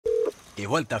¿Qué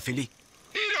vuelta, Philly?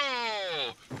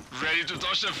 Hero! Ready to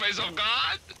touch the face of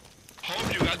God?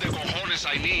 Hope you got the cojones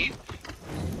I need.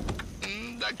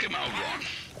 That came out wrong.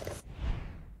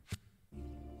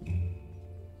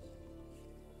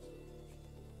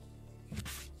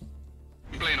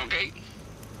 Plain, okay?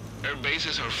 Air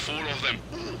bases are full of them.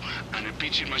 Ooh, and a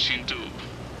pitching machine too.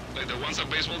 Like the ones at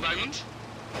Baseball Diamonds?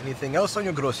 Anything else on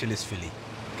your grocery list, Philly?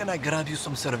 Can I grab you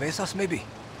some cervezas, maybe?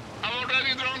 I'm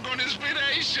already drunk on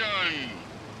inspiration!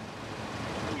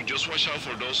 Ooh, just watch out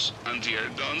for those anti-air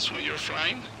guns when you're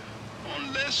flying.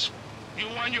 Unless you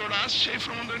want your ass shaved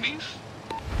from underneath.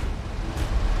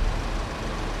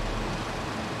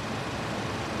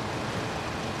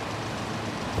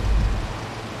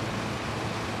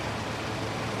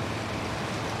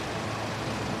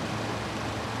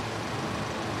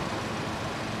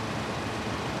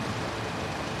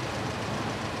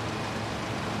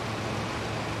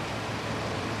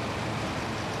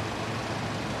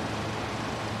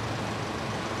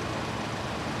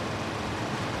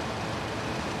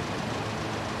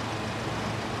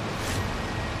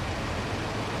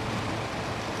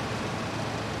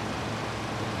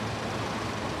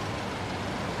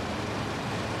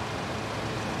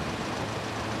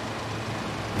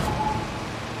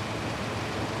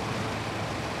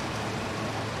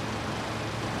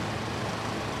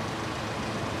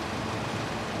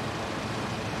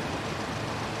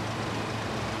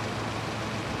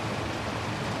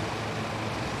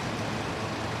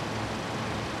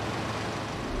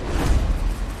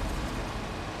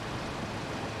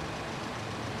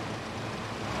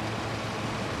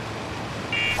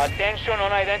 Attention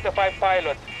unidentified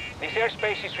pilot. This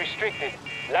airspace is restricted.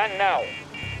 Land now.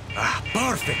 Ah,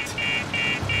 perfect!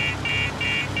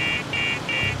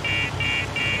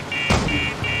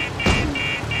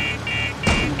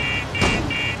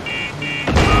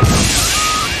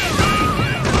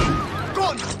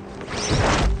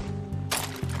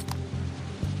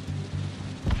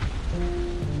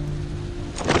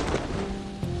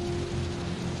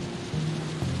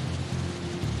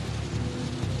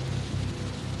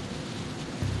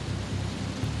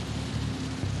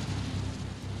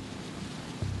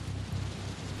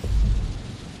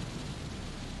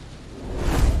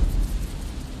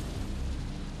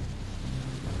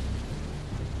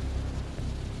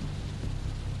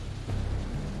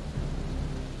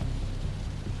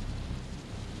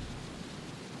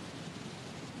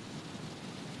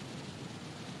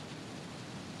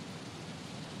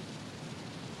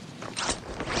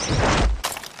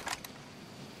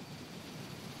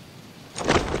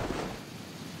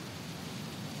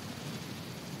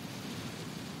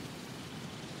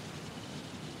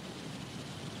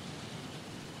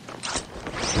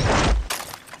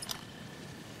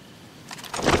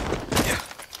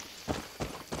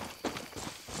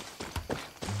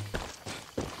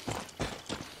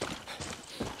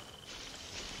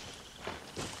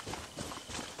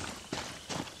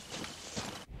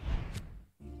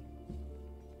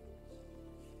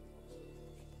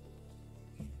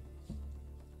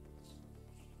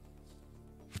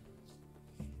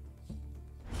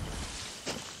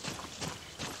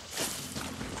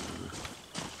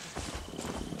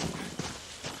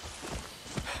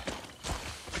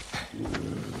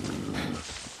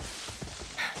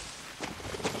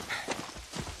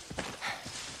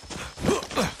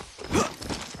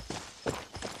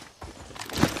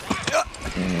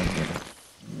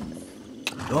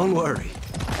 Don't worry.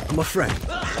 I'm a friend.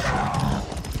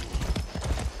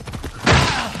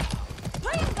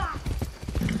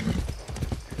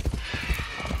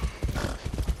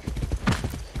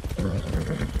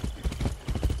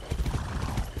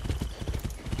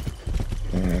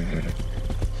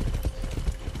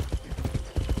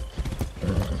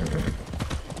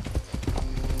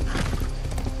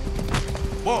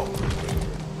 Whoa!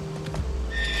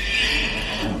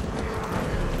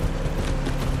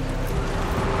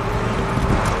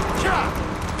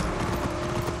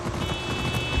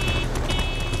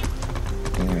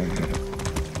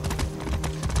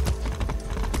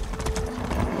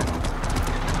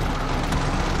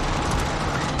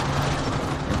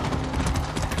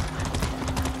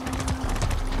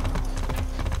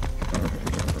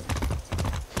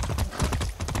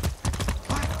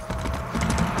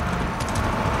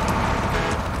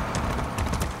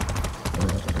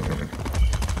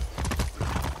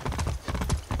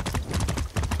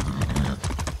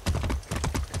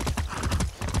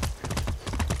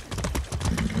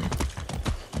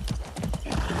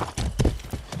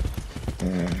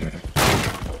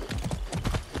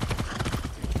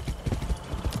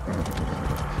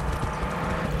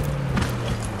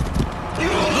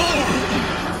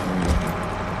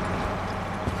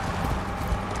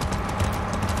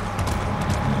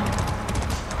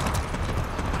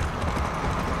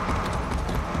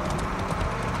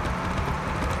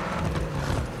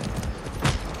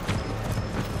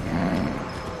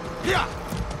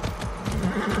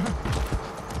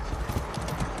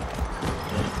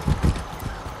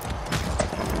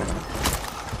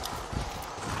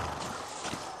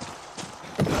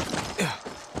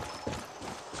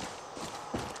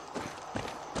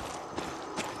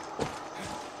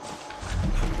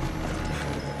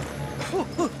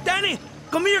 Danny!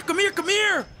 Come here, come here, come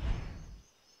here!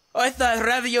 I thought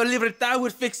Radio Libertad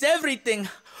would fix everything,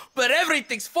 but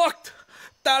everything's fucked.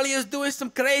 Talia's doing some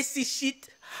crazy shit.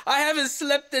 I haven't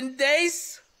slept in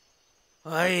days.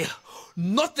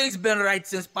 Nothing's been right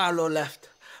since Paulo left.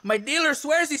 My dealer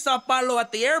swears he saw Paulo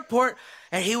at the airport,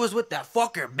 and he was with that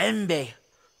fucker Bembe.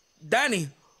 Danny,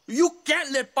 you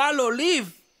can't let Paulo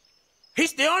leave.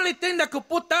 He's the only thing that could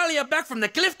put Talia back from the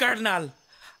cliff, Cardinal.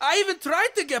 I even tried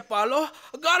to get Paulo,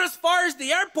 got as far as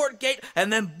the airport gate,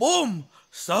 and then boom,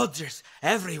 soldiers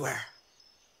everywhere.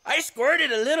 I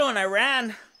squirted a little and I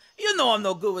ran. You know I'm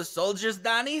no good with soldiers,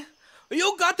 Danny.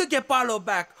 You got to get Paulo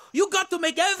back. You got to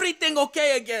make everything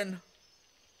okay again.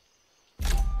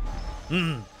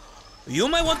 You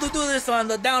might want to do this on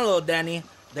the download, Danny.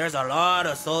 There's a lot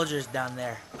of soldiers down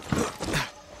there.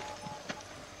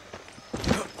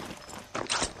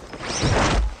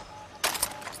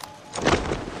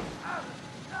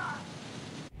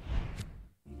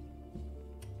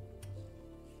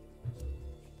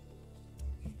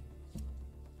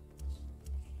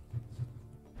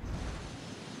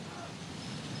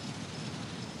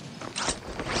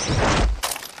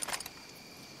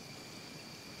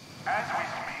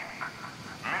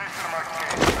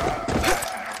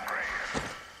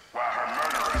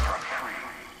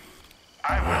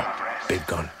 Big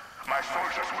gun. My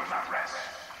soldiers will not rest.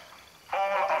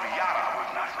 All of Yara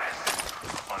will not rest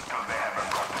until they have been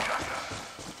brought to justice.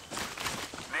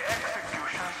 The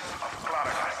executions of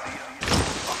Clara Garcia,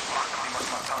 of Máximo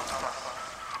Matanzas,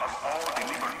 of all the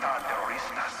Libertad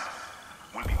terroristas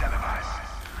will be televised.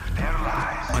 Their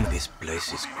lives... And this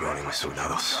place is growing with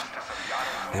soldados.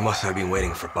 They must have been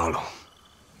waiting for Paulo.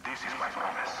 This is my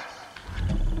promise.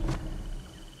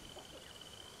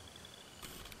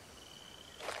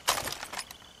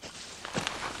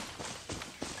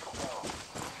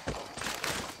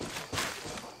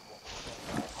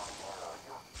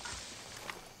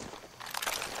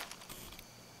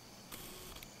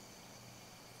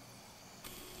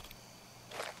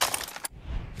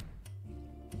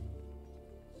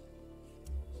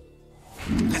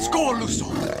 Let's go, Luso!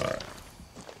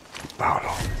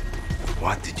 Paulo,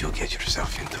 what did you get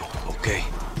yourself into, okay?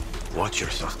 Watch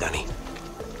yourself, Danny.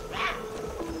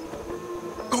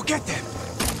 Go get them!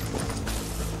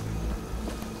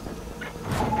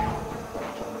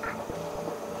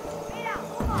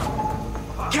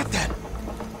 Get them!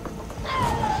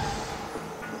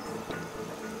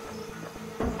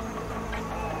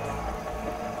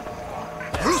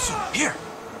 Luso, here!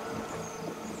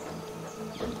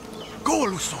 Go,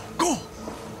 Luso, go!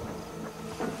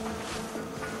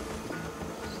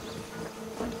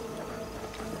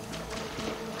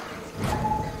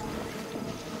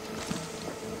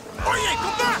 Oye,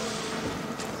 come back!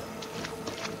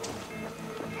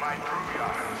 My true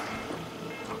Yaras,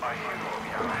 I hear of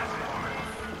Yaras.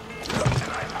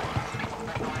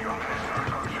 Your minister of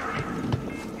culture.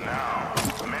 Now,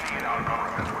 many in our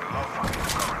government would love for you to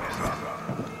cover this up,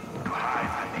 to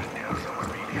hide the details of what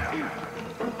really happened.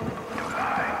 To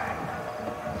lie.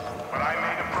 But I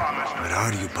made a promise to... Where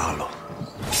are you, Paulo?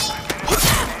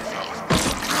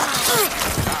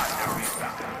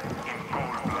 in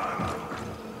cold blood.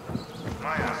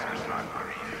 My answer is not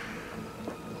grief.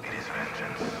 It is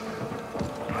vengeance.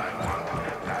 I want to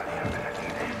let Talia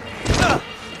benefit.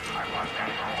 I want them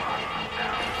to hunt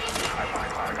down. I want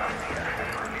Clara Garcia and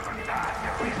her Libertad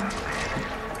terroristas dead.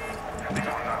 This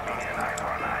will not be an eye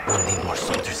for an eye. We'll need more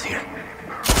soldiers here.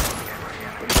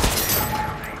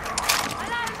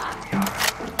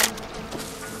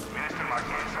 Minister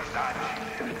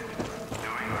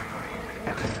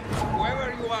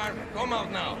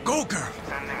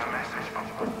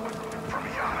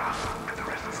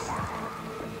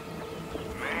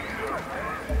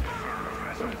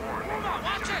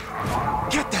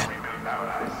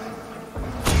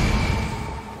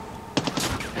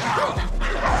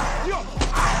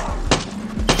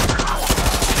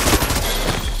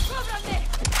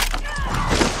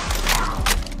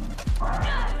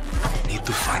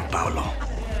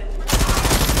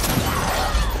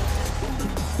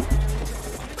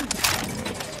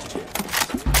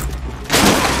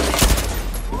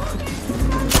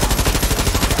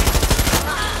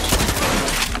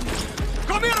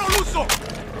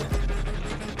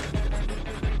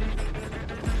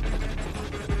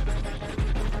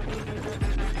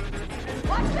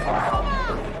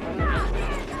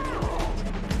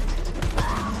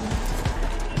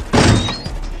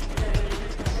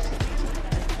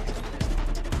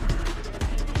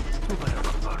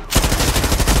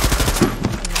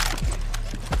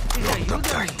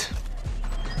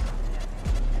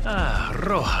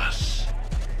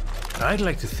I'd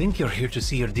like to think you're here to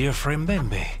see your dear friend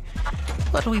Bembe.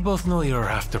 But we both know you're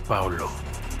after Paolo.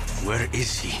 Where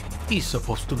is he? He's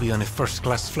supposed to be on a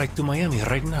first-class flight to Miami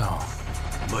right now.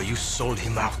 But you sold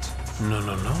him out. No.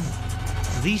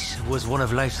 This was one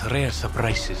of life's rare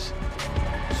surprises.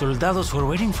 Soldados were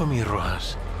waiting for me,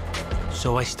 Rojas.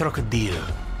 So I struck a deal.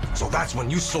 So that's when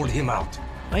you sold him out.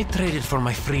 I traded for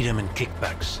my freedom and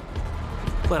kickbacks.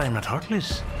 But I'm not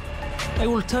heartless. I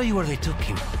will tell you where they took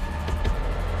him.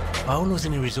 Paolo's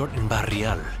in a resort in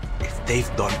Barrial. If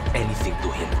they've done anything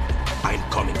to him, I'm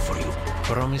coming for you.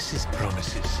 Promises.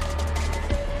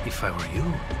 If I were you,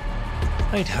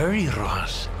 I'd hurry,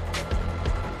 Rojas.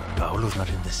 Paolo's not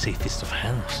in the safest of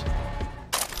hands.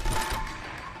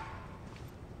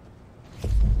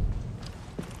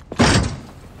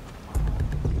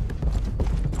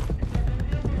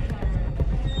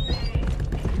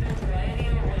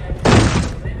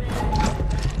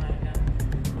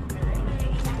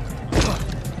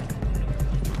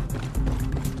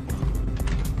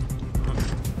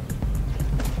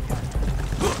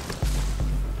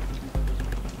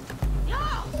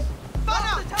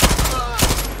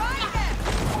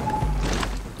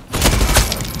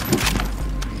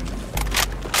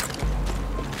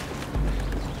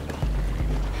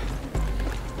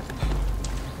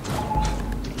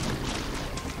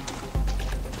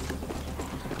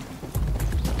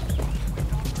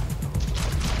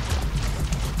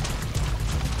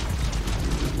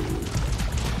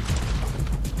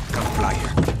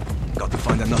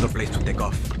 Another place to take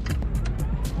off.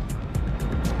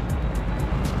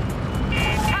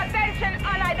 Attention,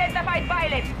 unidentified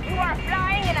pilots! You are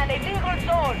flying in an illegal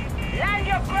zone. Land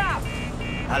your craft.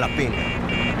 A la pinga.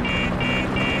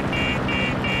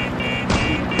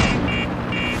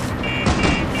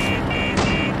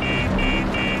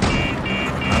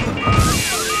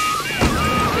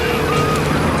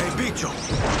 Hey, bicho!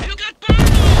 You got Pablo!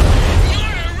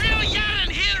 You're a real Yaran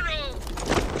hero!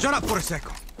 Shut up for a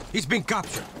second. He's been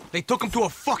captured. They took him to a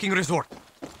fucking resort.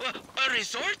 A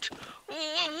resort?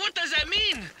 What does that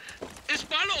mean? Is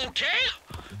Paulo okay?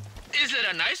 Is it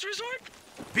a nice resort?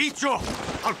 Bicho!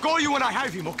 I'll call you when I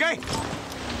have him, okay?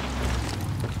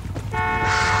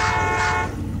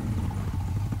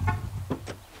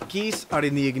 Keys are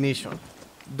in the ignition.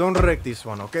 Don't wreck this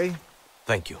one, okay?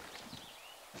 Thank you.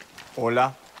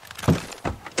 Hola.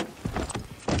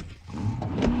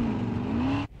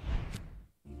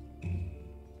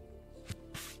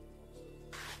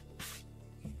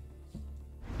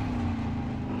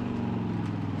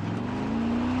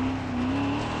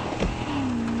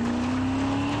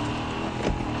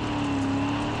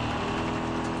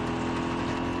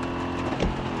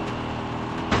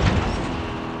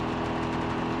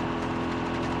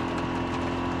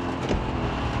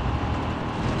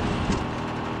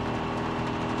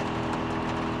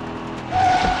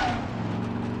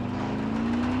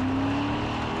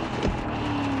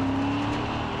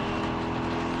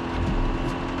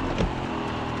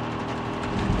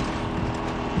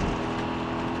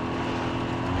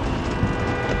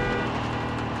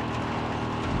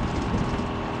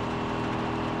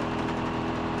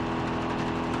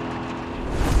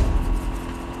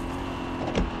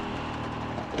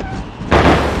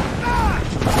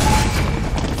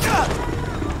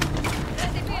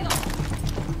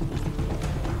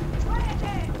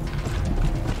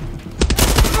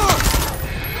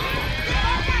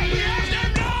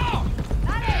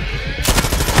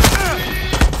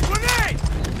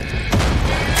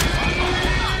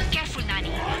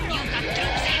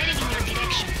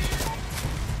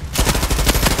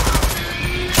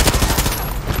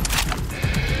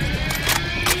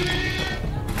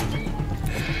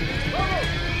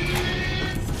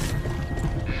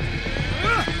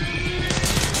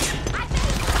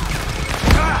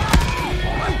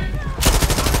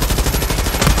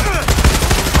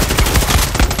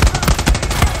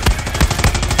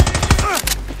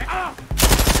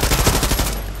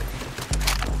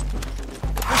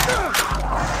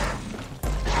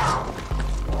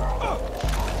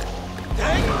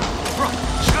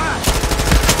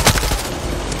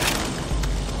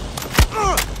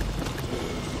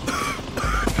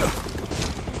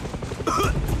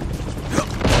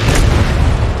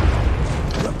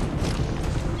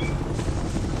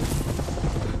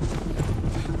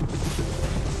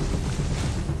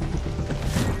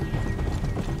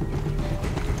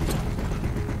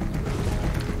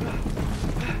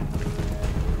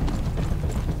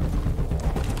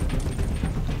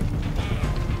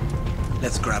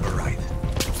 Let's grab a ride.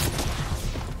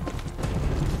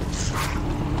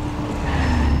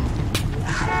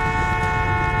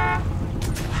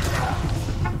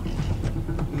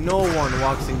 No one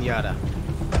walks in Yara.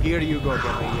 Here you go,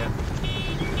 guerrilla.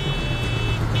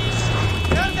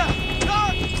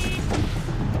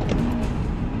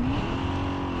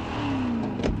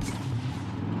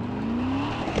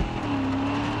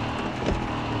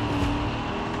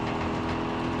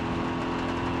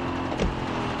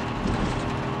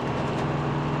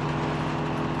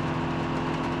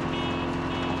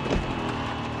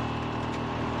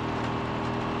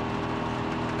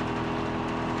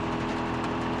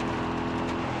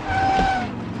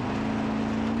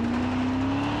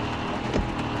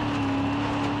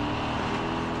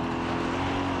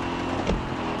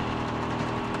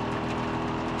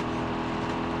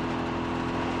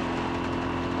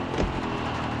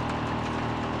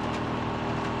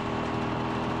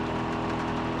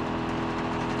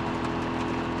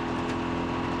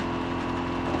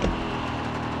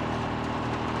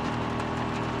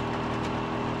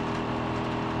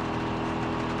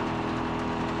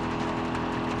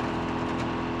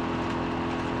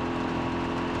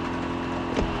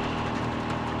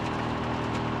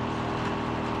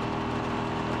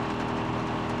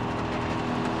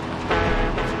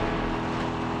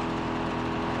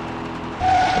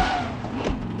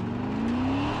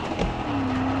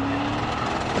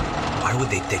 Why would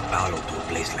they take Paolo to a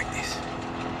place like this?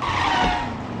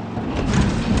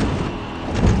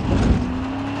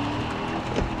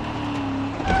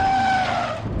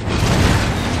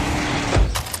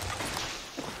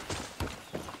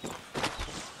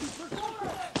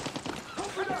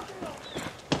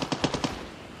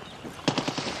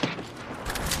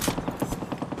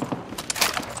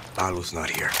 Paolo's not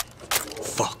here.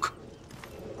 Fuck.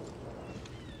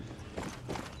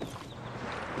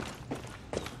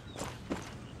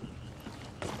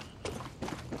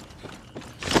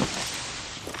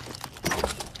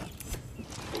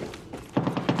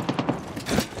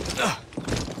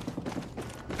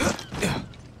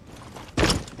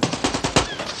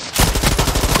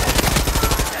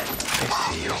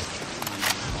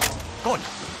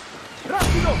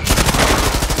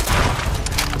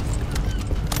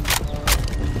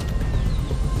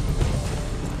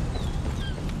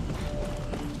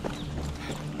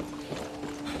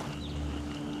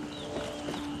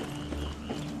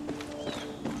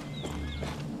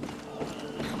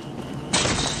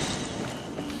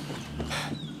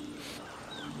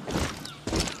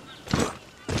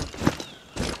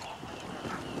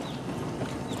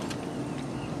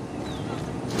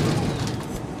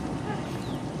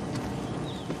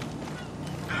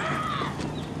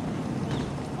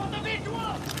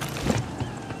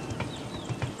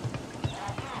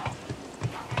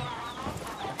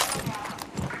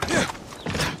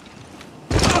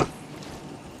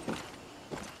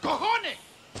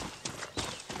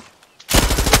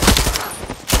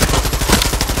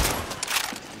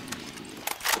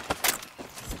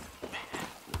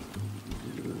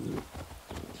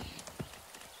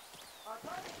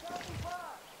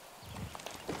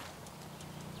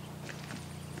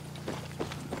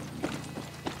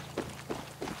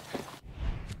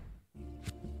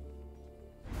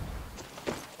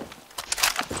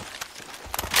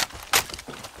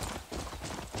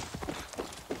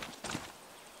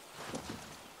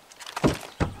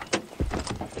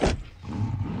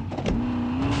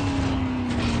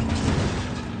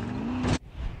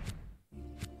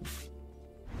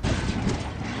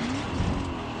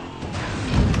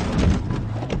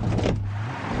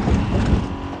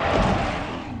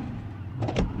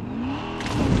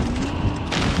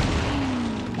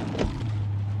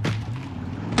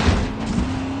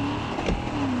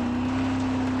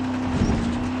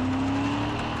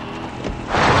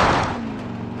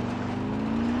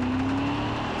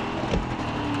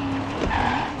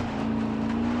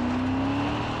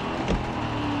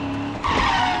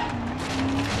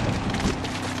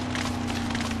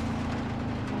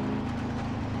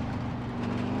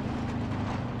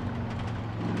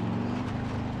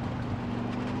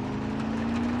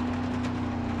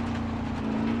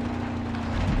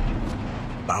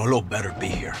 Paolo better be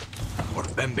here, or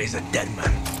Bembe's a dead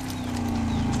man.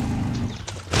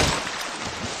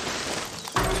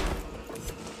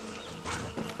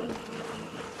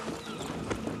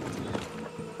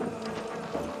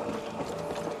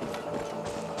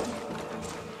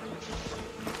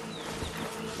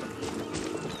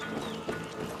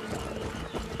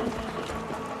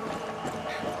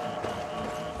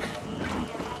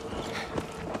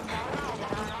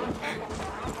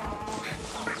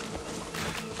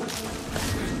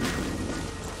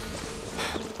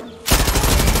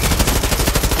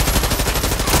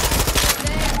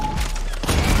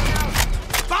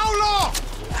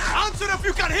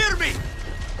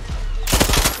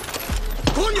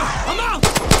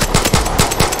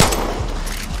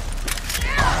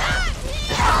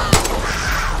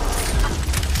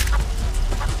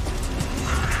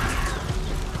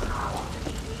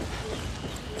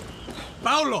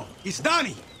 It's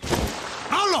Danny!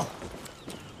 Paulo!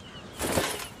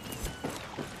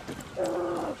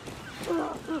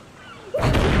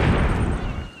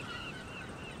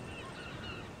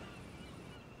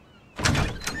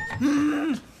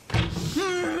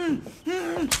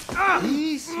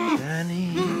 Easy,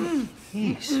 Danny.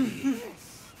 Easy.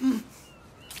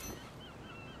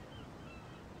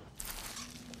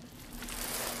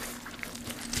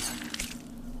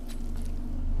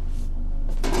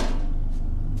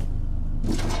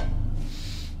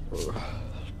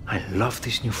 I love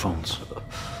these new phones.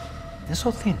 They're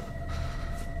so thin.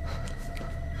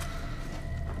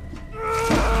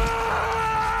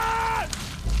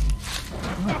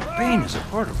 Pain is a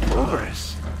part of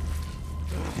progress.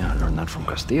 Yeah, I learned that from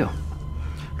Castillo.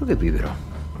 Look at Vivero.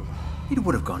 It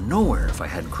would have gone nowhere if I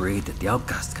hadn't created the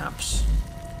outcast camps.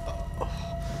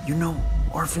 You know,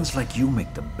 orphans like you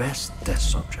make the best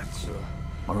test subjects,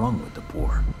 along with the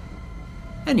poor.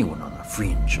 Anyone on the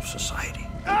fringe of society.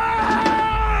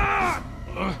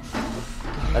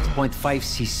 That's 0.5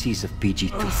 cc's of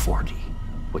PG-240,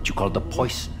 what you call the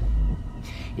poison.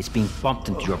 It's being pumped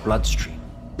into your bloodstream.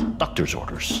 Doctor's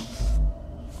orders.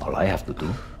 All I have to do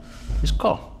is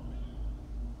call.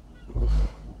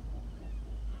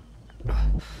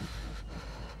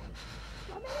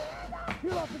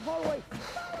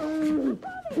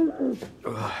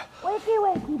 Wakey,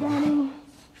 wakey, Danny.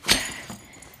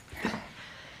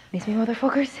 Miss me,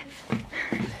 motherfuckers?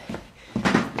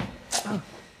 Oh,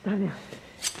 Daniel.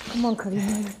 Come on, Cuddy,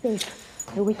 you're safe.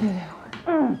 You're with me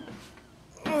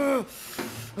now.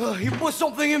 He put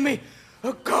something in me.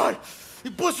 Oh, God. He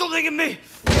put something in me.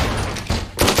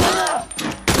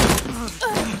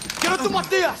 Get up to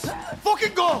Matias.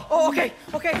 Fucking go. Oh, okay.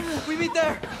 Okay. We meet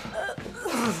there.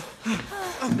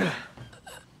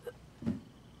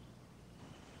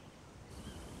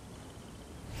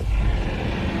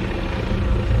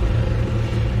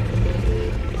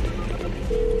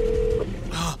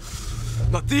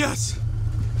 Matias!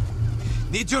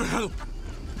 Need your help.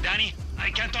 Danny, I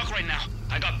can't talk right now.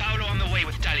 I got Paolo on the way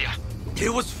with Talia. He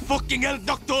was fucking El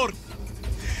Doctor!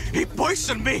 He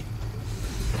poisoned me!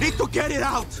 Need to get it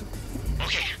out!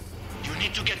 Okay, you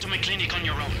need to get to my clinic on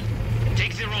your own.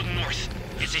 Take the road north.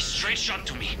 It's a straight shot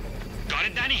to me. Got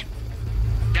it, Danny?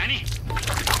 Danny?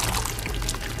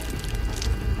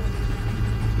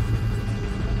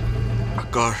 A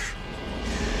car.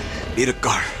 Need a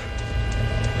car.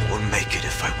 Won't make it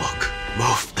if I walk.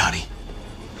 Move, Danny.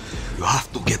 You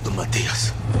have to get to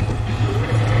Matias.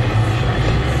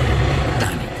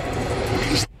 Danny,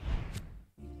 please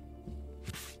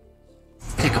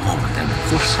take a moment and,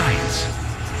 for science,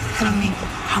 tell me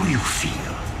how you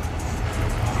feel.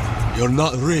 You're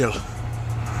not real.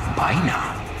 By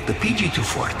now, the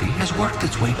PG-240 has worked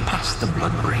its way past the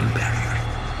blood-brain barrier.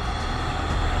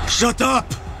 Shut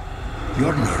up!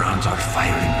 Your neurons are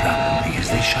firing rapidly as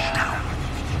they shut down.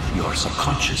 Your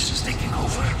subconscious is taking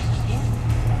over.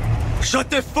 Shut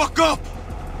the fuck up!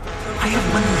 I have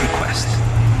one request.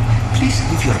 Please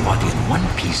leave your body in one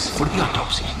piece for the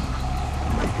autopsy.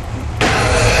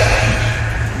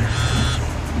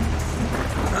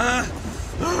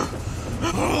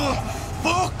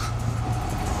 Fuck!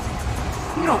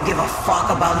 You don't give a fuck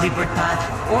about Libertad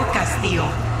or Castillo.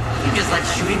 You just like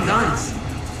shooting guns.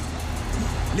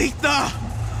 Lita!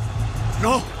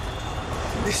 No!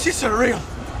 This isn't real!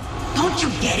 Don't you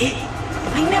get it?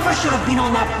 I never should have been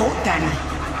on that boat, Danny.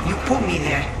 You put me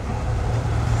there.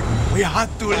 We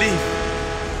had to leave.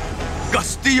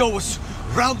 Castillo was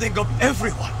rounding up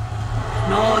everyone.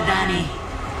 No, Danny.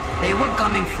 They were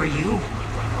coming for you.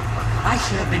 I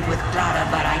should have been with Clara,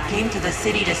 but I came to the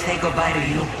city to say goodbye to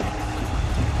you.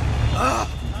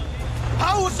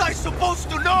 How was I supposed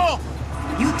to know?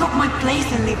 You took my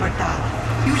place in Libertad.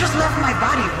 You just left my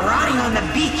body rotting on the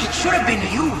beach. It should have been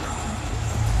you.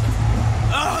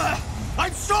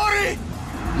 I'm sorry!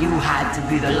 You had to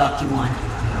be the lucky one.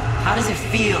 How does it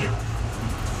feel?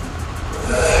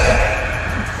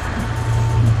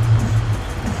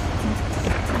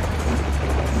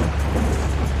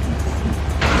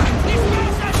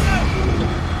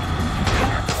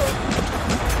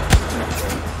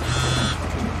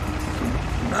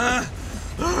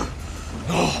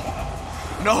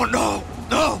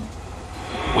 No!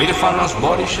 Wayfarer's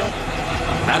body shop?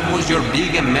 That was your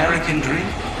big American dream?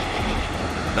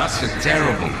 That's a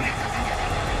terrible name.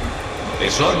 The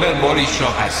Sorbet body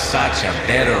shop has such a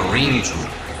better ring to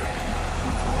it.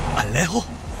 Alejo?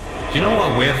 Do you know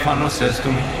what Huérfano says to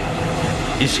me?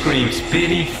 He screams,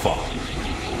 pity fuck.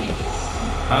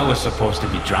 I was supposed to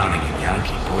be drowning in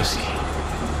Yankee pussy.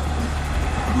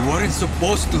 You weren't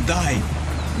supposed to die.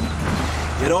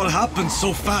 It all happened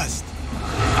so fast.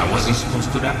 I wasn't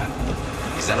supposed to die.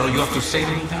 Is that all you have to say to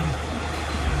me, Danny?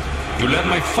 You left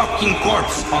my fucking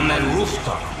corpse on that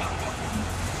rooftop.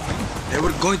 They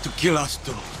were going to kill us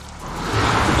too. You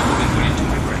wouldn't put it to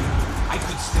my brain. I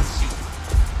could still see it.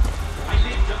 I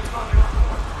lived just long enough.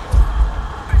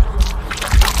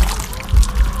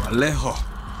 Alejo,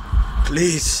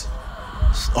 please,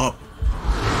 stop.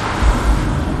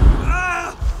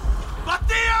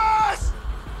 Matias!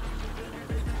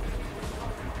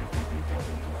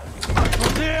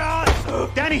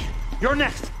 Matias! Danny, you're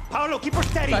next. Paolo, keep her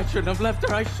steady. I shouldn't have left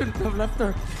her. I shouldn't have left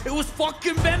her. It was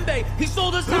fucking Bembe. He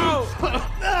sold us out.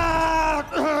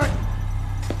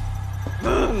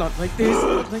 Not like this.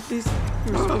 Not like this.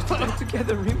 We were supposed to get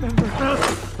together, remember?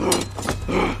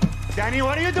 Danny,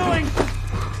 what are you doing?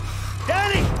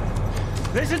 Danny!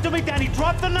 Listen to me, Danny.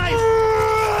 Drop the knife.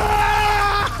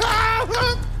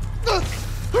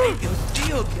 Make him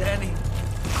feel, Danny.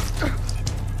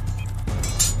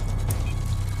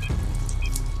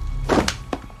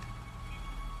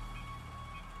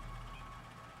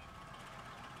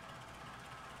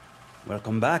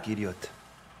 Welcome back, idiot.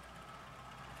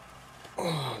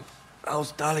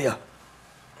 How's Talia?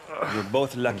 You're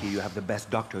both lucky you have the best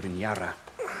doctor in Yara.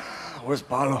 Where's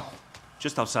Paulo?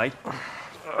 Just outside.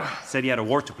 Said he had a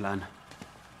war to plan.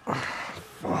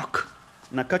 Fuck.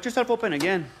 Now cut yourself open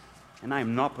again, and I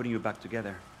am not putting you back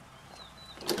together.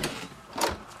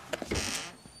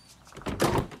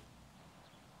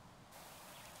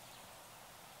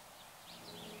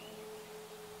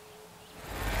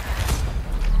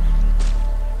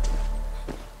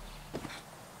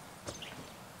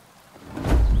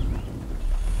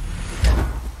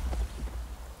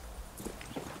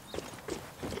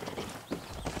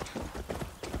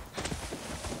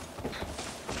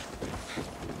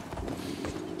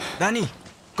 Danny,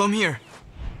 come here.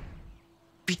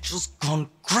 Picho's gone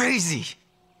crazy.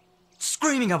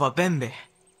 Screaming about Bembe.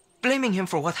 Blaming him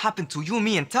for what happened to you,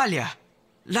 me, and Talia.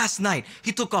 Last night,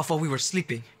 he took off while we were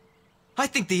sleeping. I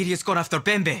think the idiot's gone after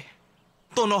Bembe.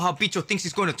 Don't know how Picho thinks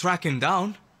he's going to track him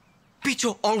down.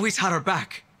 Picho always had our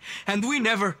back. And we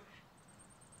never...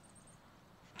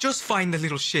 Just find the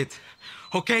little shit,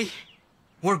 okay?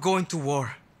 We're going to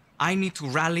war. I need to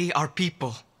rally our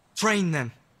people. Train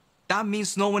them. That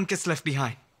means no one gets left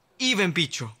behind. Even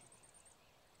Picho.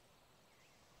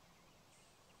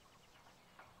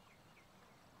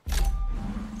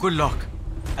 Good luck.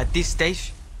 At this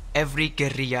stage, every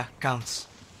guerrilla counts.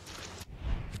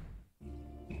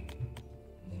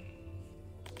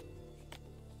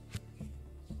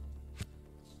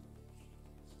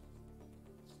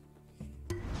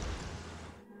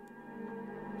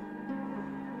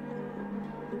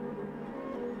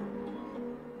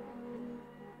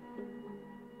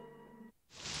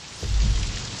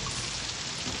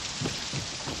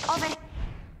 Over.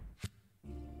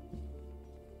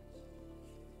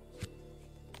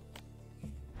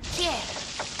 Here.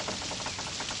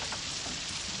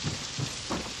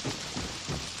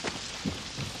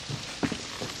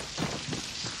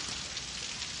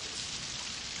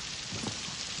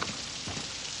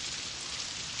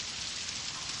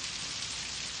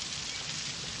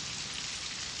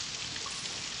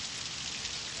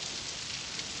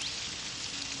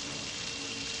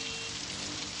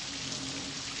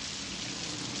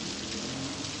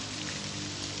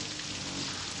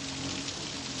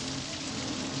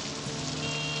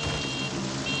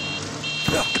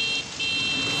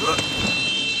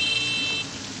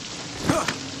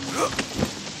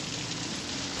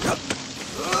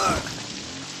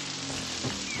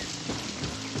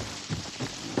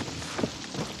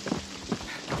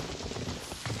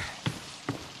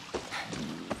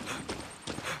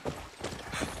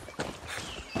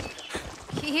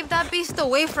 Keep that beast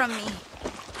away from me.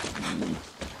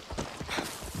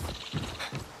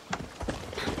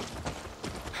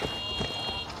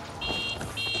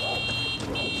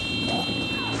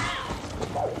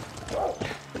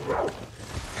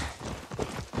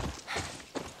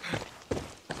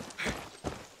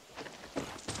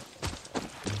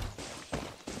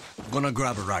 Gonna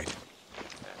grab a ride.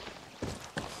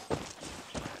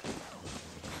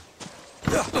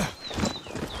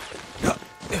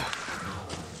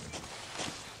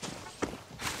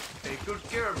 Take good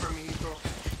care of me, Hito.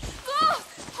 Go!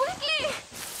 Quickly!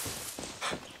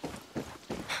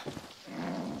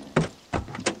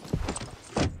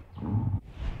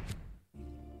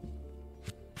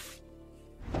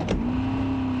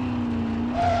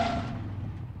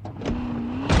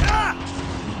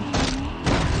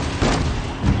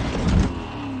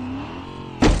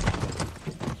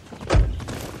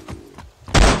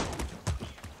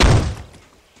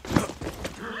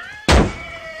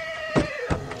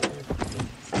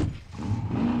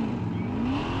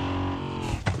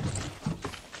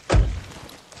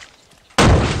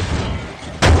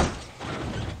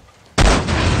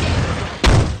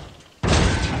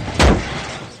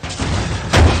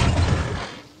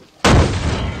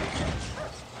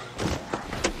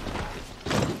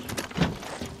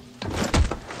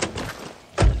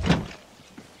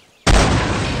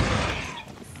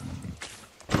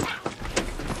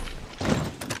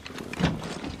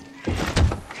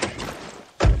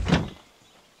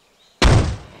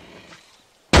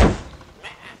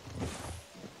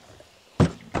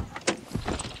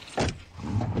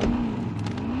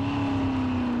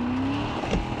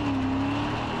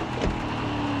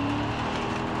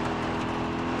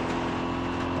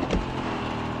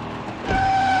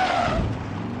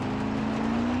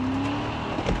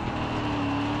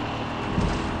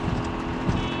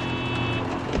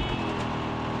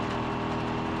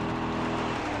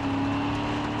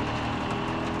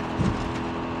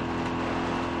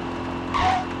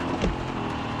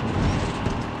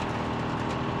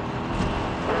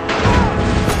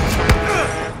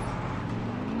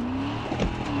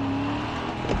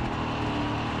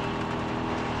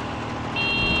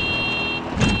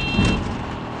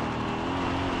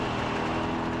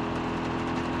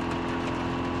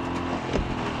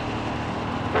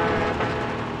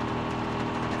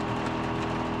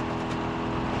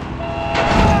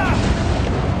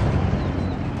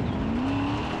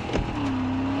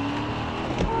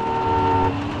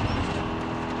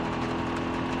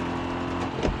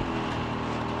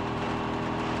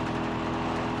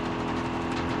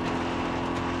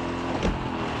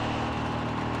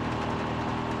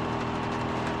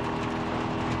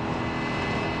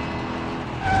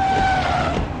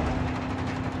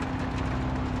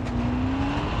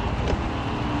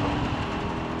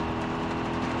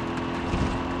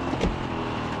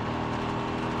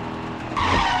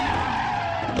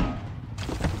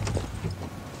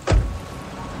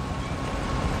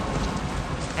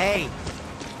 Hey,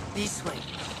 this way.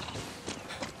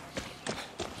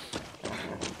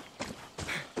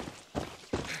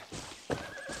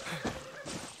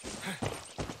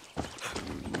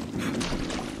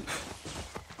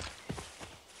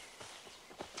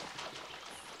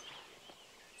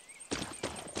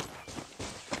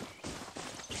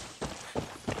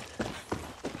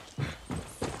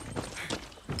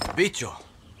 Bicho!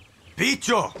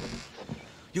 Bicho!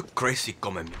 You crazy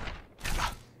come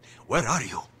Where are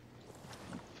you?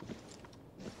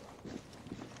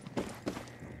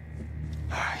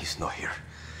 He's not here.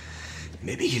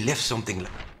 Maybe he left something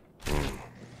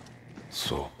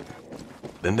So,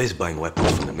 Bembe's buying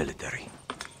weapons from the military.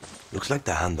 Looks like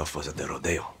the handoff was at the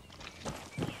rodeo.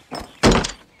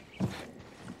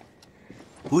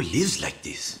 Who lives like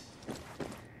this?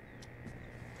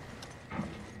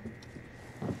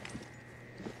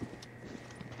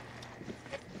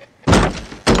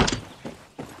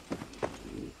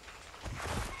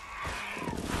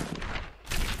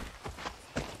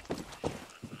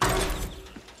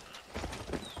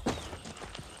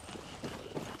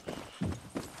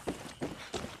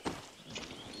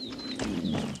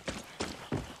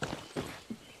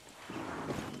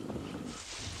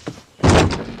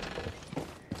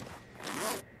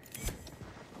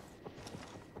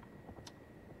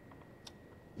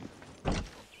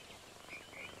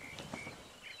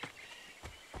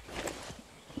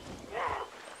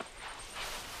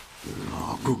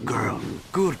 Good girl.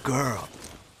 Good girl.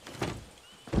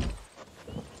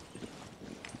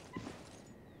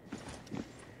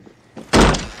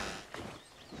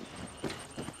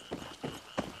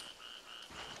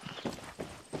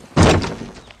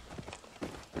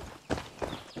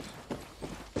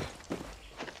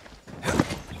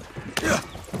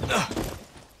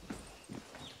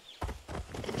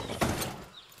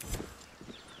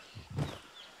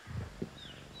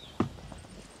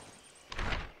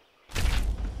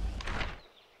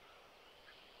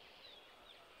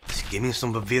 Give me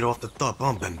some Bavira off the top,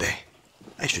 huh, Bembe?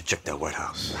 I should check that White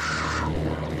House.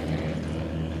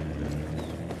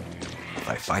 If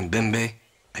I find Bembe,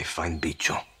 I find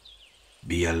Bicho.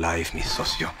 Be alive, mi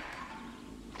socio.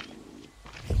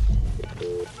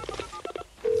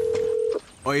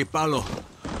 Oye, Paulo.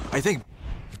 I think...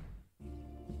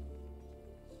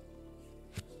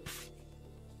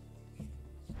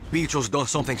 Bicho's done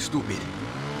something stupid.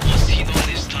 What's he done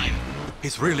this time?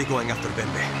 He's really going after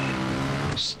Bembe.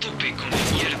 Stupid como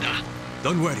mierda.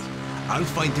 Don't worry. I'll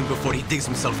find him before he digs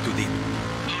himself too deep.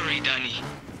 Hurry, Danny.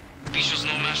 Bicho's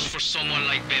no match for someone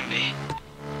like Bembe.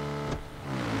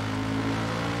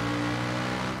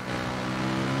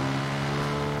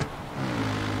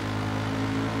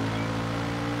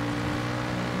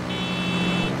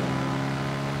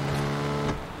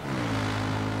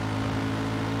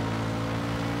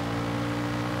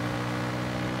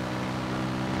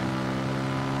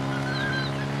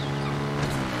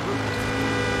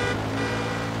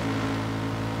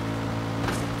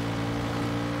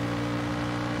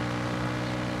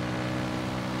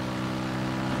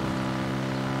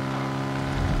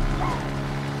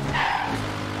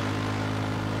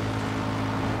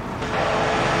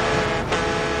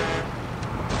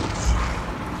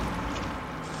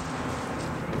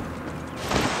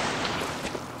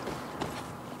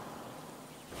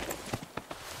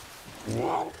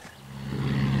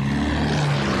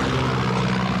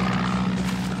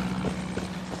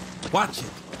 Watch it.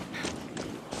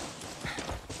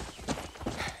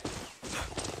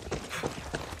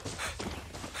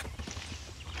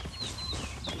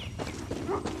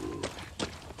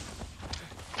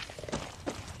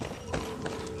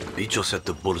 Bicho set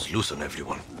the bulls loose on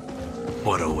everyone.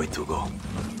 What a way to go.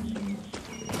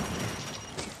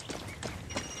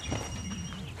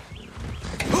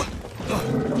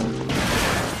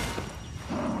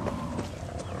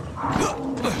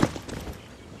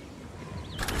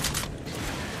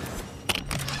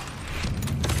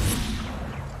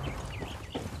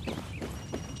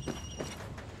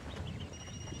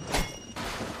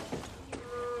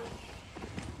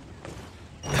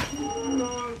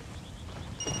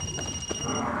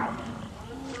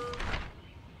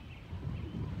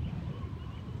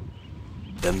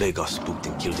 Bembe got spooked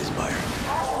and killed his buyer.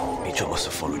 Bicho must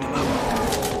have followed him out.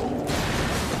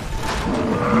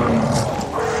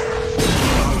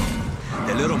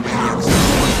 The little maniac's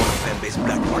one of Bembe's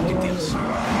black market deals. He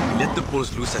let the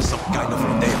bulls loose as some kind of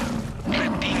rodeo.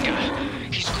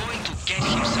 Repinga, he's going to get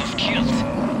himself killed.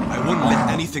 I won't let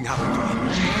anything happen to him.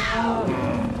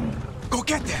 Go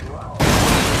get them!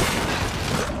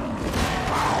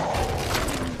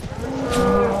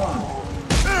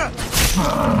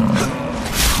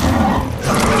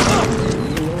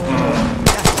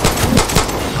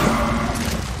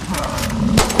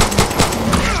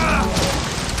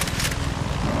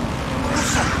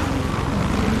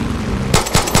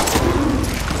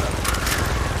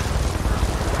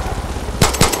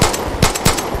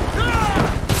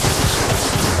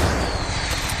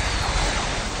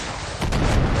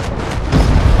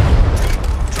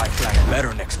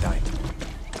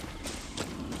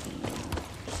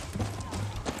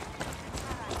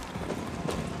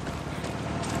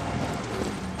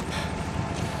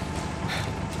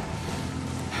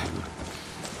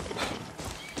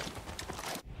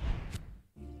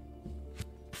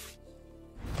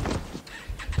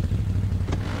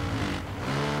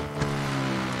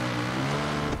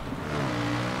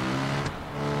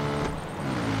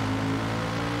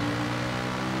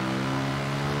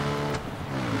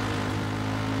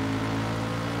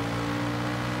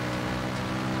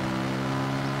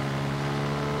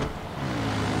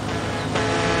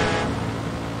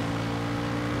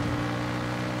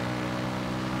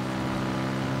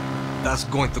 That's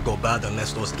going to go bad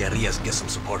unless those guerrillas get some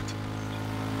support.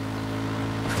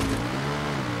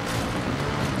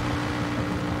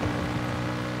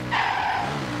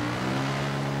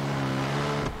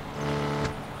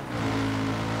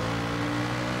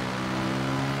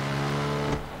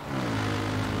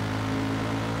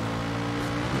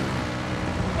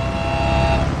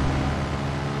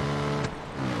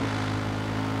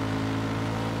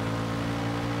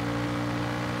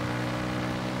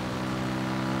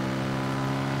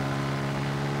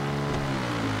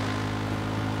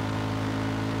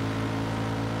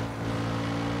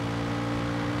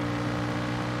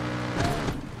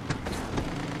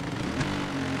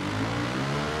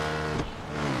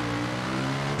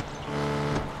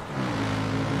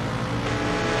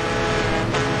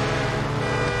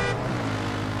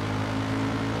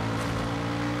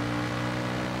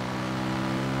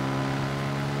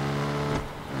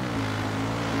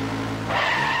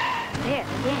 There,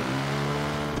 again.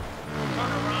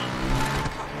 Turn around.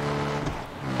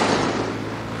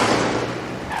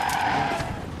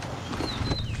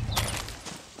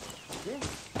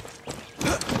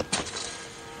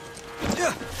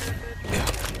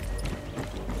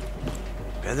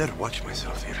 Better watch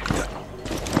myself here.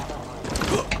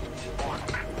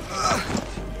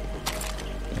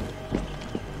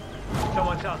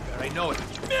 Someone's out there, I know it.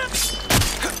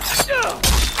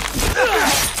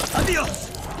 Adios!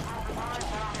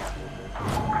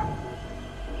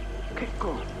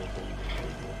 Go.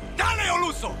 Dale,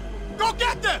 Oluso! Go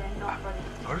get them!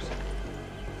 First?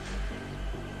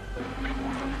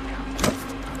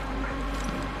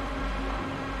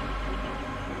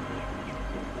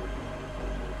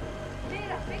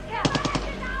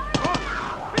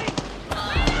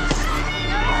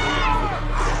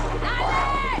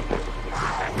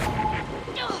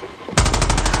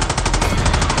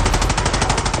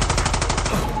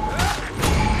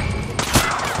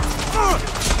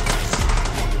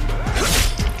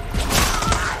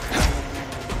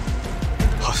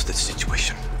 Hostage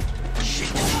situation. Shit.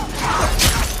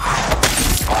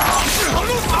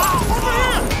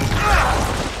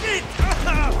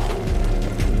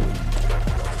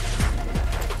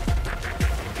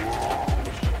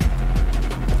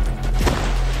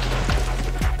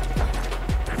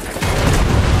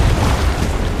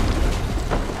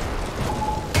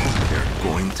 They're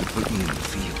going to put me in the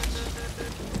fields.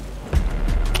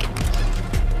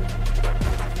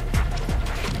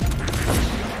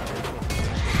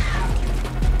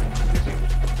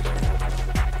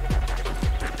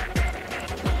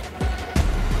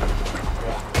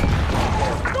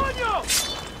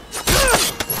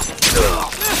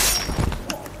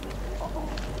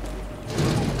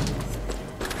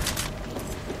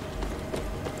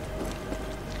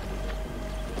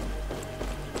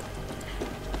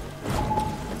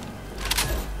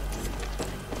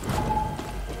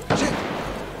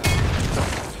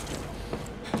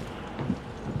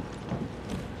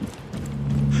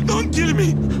 Don't kill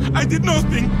me! I did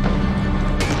nothing!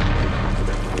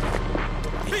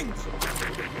 Things!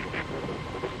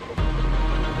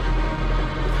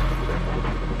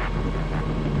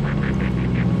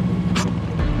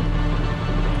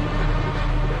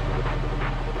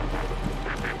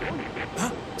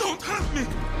 Huh? Don't hurt me!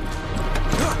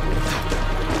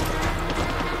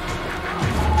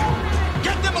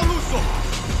 Get them, Aluso!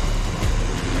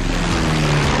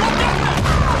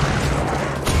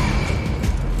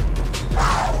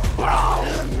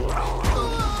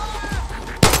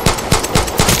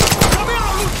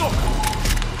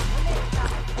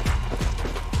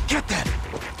 Get that!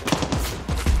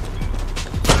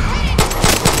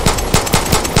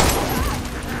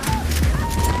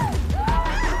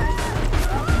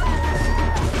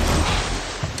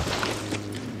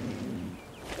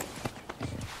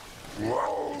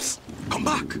 Psst, come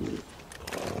back!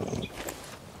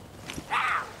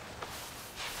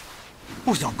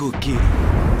 Who's a good kid?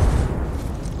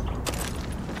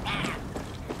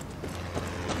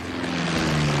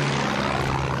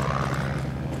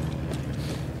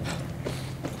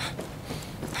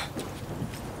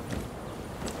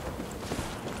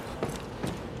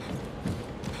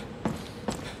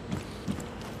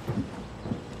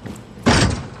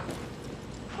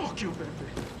 Fuck you, baby.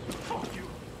 Fuck you.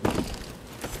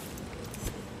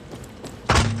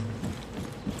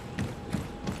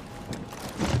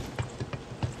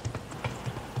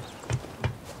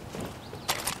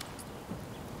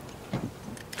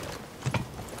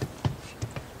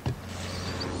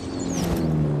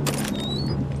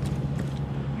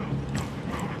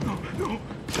 No.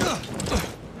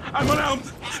 I'm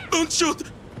unarmed. Don't shoot.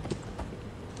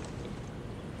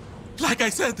 Like I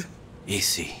said.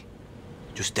 Easy.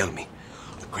 Just tell me,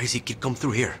 Crazy kid come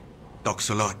through here. Talks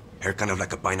a lot. Hair kind of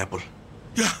like a pineapple.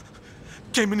 Yeah.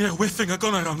 Came in here waving a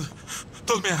gun around.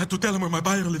 Told me I had to tell him where my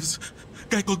buyer lives.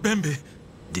 Guy called Bembe.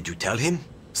 Did you tell him?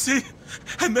 See?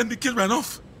 And then the kid ran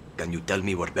off. Can you tell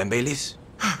me where Bembe lives?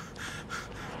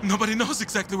 Nobody knows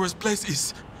exactly where his place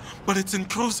is. But it's in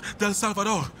Cruz del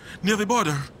Salvador, near the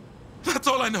border. That's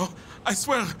all I know. I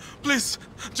swear. Please,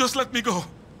 just let me go.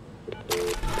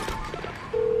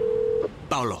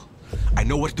 Paolo, I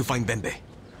know where to find Bembe.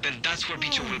 Then that's where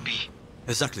Bicho will be.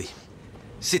 Exactly.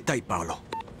 Sit tight, Paolo.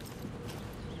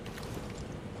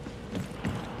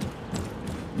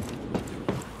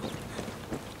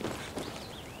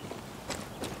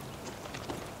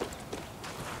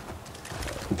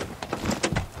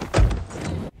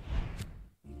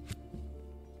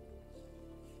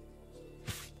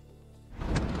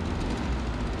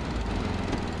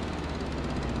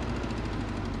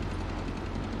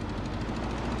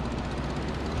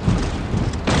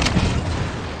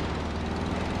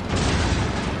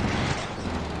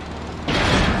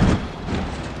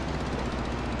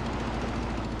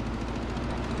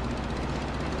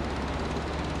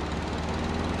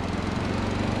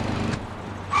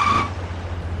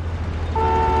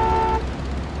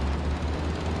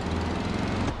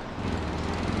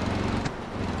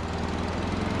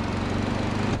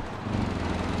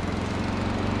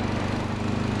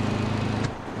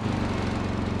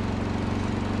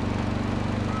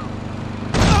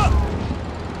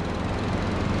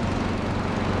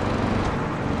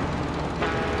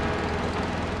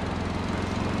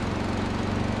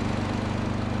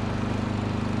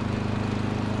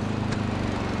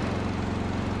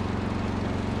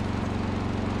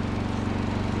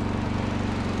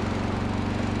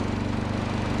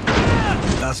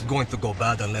 That's going to go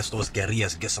bad unless those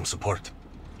guerrillas get some support.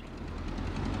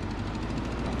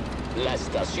 La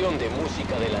estación de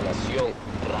música de la nación,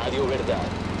 Radio Verdad.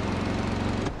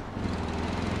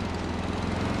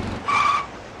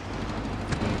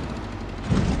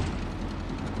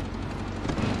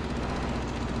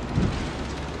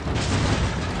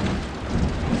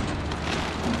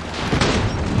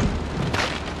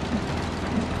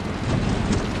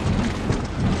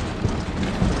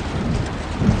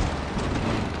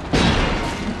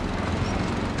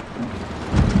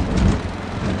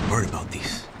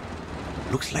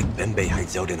 Looks like Bembe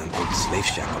hides out in an old slave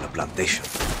shack on a plantation.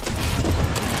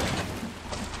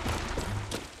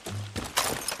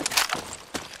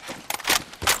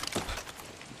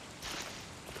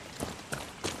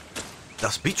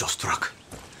 That's Bicho's truck.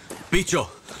 Bicho!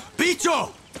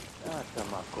 Bicho! Ah,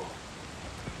 chamaco.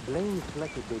 Blame's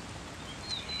like a big...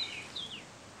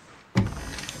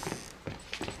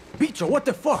 Bicho, what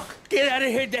the fuck? Get out of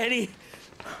here, Daddy.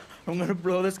 I'm gonna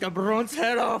blow this cabron's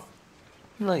head off.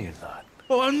 No, you're not.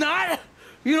 Oh, I'm not?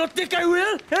 You don't think I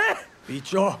will? Eh?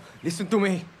 Bicho, listen to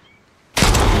me.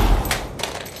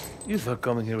 You thought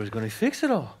coming here was going to fix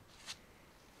it all.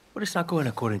 But it's not going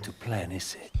according to plan,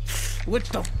 is it? What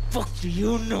the fuck do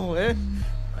you know, eh?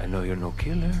 I know you're no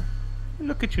killer.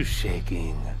 Look at you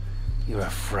shaking. You're a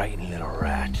frightened little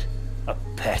rat. A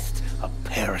pest, a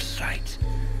parasite.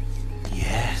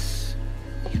 Yes,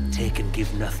 you take and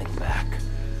give nothing back.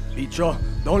 Bicho,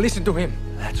 don't listen to him.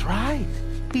 That's right.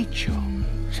 Bicho,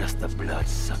 just a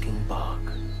blood-sucking bug.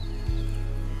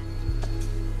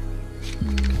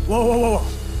 Whoa, whoa, whoa,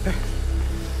 whoa.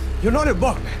 You're not a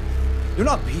bug, man. You're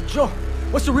not Bicho.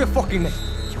 What's your real fucking name?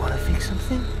 You wanna fix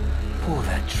something? Pull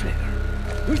that trigger.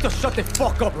 You need to shut the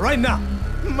fuck up right now.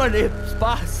 My name's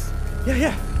Paz.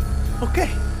 Yeah. Okay.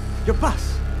 You're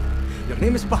Paz. Your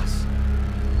name is Paz.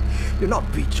 You're not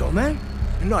Bicho, man.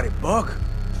 You're not a bug.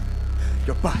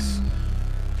 You're Paz.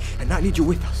 And I need you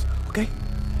with us, okay?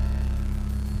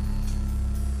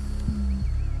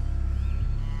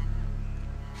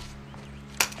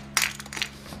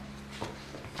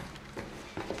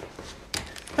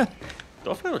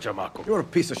 Tofero, chamaco. You're a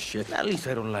piece of shit. At least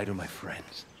I don't lie to my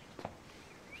friends.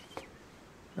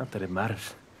 Not that it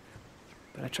matters.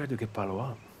 But I tried to get Paolo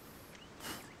out.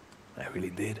 I really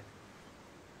did.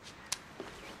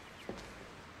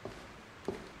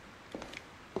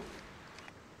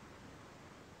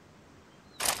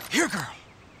 Here, girl.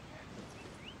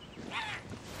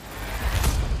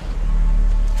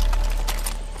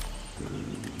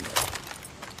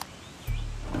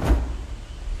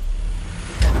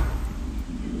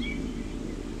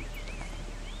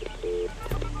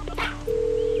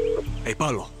 Hey,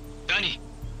 Paolo. Danny,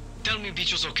 tell me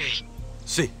Bicho's okay.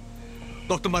 See,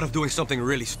 Doctor might have doing something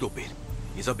really stupid.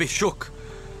 He's a bit shook,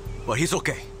 but he's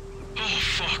okay. Oh,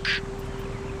 fuck.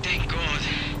 Thank God.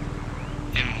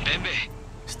 And Bembe?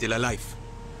 Still alive.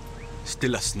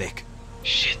 Still a snake.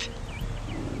 Shit.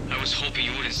 I was hoping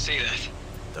you wouldn't say that.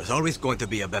 There's always going to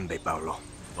be a Bembe, Paolo.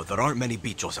 But there aren't many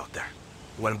bichos out there.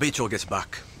 When Bicho gets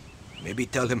back, maybe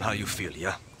tell him how you feel,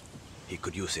 yeah? He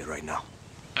could use it right now.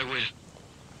 I will.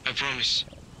 I promise.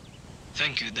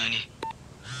 Thank you, Danny.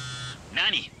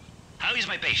 Danny, how is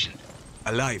my patient?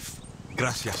 Alive.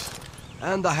 Gracias.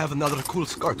 And I have another cool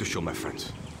scar to show my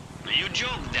friends. You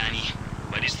joke, Danny,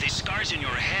 but it's the scars in your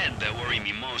head that worry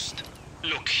me most.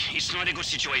 Look, it's not a good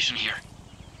situation here.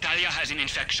 Talia has an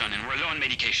infection and we're low on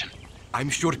medication. I'm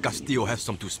sure Castillo has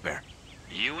some to spare.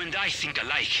 You and I think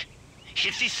alike.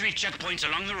 Hit the 3 checkpoints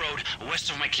along the road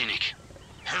west of my clinic.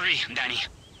 Hurry, Danny.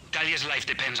 Talia's life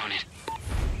depends on it.